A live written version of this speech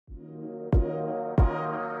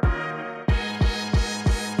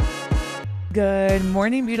Good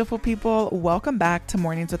morning, beautiful people. Welcome back to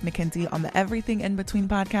Mornings with Mackenzie on the Everything in Between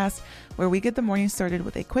podcast, where we get the morning started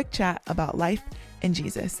with a quick chat about life and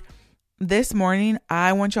Jesus. This morning,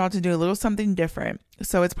 I want y'all to do a little something different.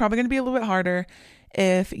 So it's probably going to be a little bit harder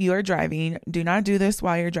if you are driving. Do not do this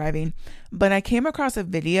while you're driving. But I came across a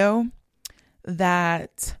video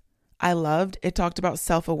that I loved. It talked about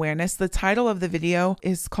self-awareness. The title of the video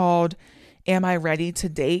is called Am I Ready to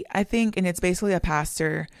Date? I think, and it's basically a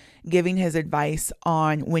pastor giving his advice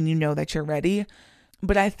on when you know that you're ready.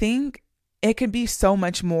 But I think it could be so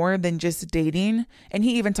much more than just dating. And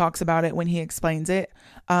he even talks about it when he explains it.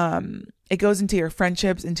 It goes into your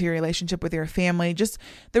friendships, into your relationship with your family, just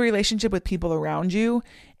the relationship with people around you.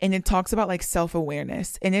 And it talks about like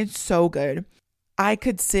self-awareness, and it's so good. I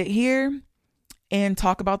could sit here and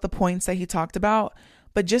talk about the points that he talked about,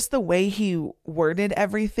 but just the way he worded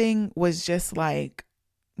everything was just like,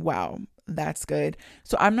 wow, that's good.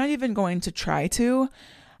 So I'm not even going to try to.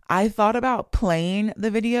 I thought about playing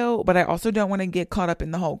the video, but I also don't want to get caught up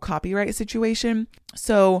in the whole copyright situation.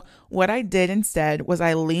 So what I did instead was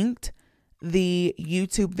I linked the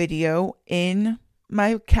YouTube video in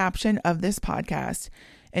my caption of this podcast.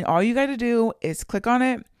 And all you got to do is click on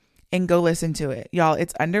it and go listen to it. Y'all,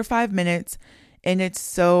 it's under 5 minutes and it's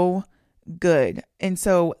so good. And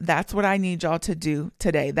so that's what I need y'all to do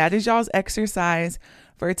today. That is y'all's exercise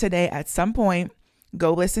for today. At some point,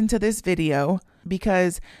 go listen to this video,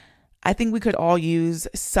 because I think we could all use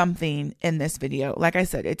something in this video. Like I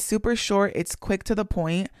said, it's super short, it's quick to the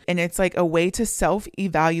point, and it's like a way to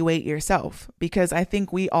self-evaluate yourself, because I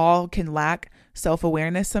think we all can lack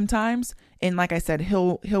self-awareness sometimes. And like I said,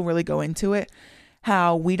 he'll really go into it,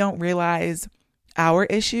 how we don't realize our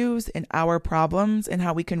issues and our problems and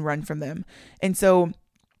how we can run from them. And so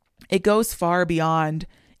it goes far beyond,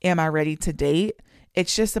 am I ready to date?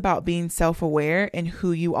 It's just about being self-aware and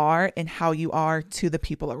who you are and how you are to the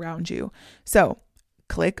people around you. So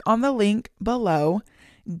click on the link below,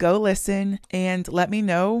 go listen, and let me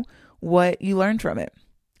know what you learned from it.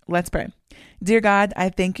 Let's pray. Dear God, I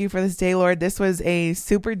thank you for this day, Lord. This was a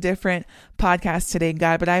super different podcast today,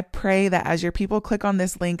 God, but I pray that as your people click on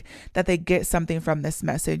this link, that they get something from this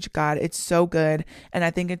message, God. It's so good. And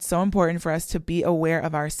I think it's so important for us to be aware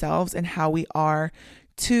of ourselves and how we are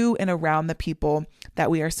to and around the people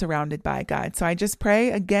that we are surrounded by, God. So I just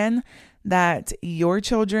pray again that your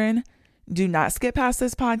children do not skip past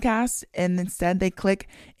this podcast, and instead they click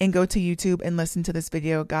and go to YouTube and listen to this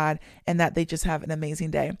video, God, and that they just have an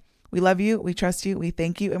amazing day. We love you, we trust you, we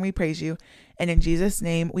thank you, and we praise you. And in Jesus'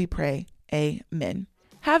 name we pray, amen.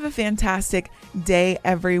 Have a fantastic day,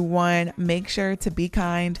 everyone. Make sure to be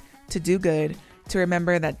kind, to do good, to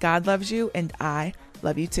remember that God loves you and I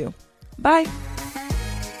love you too. Bye.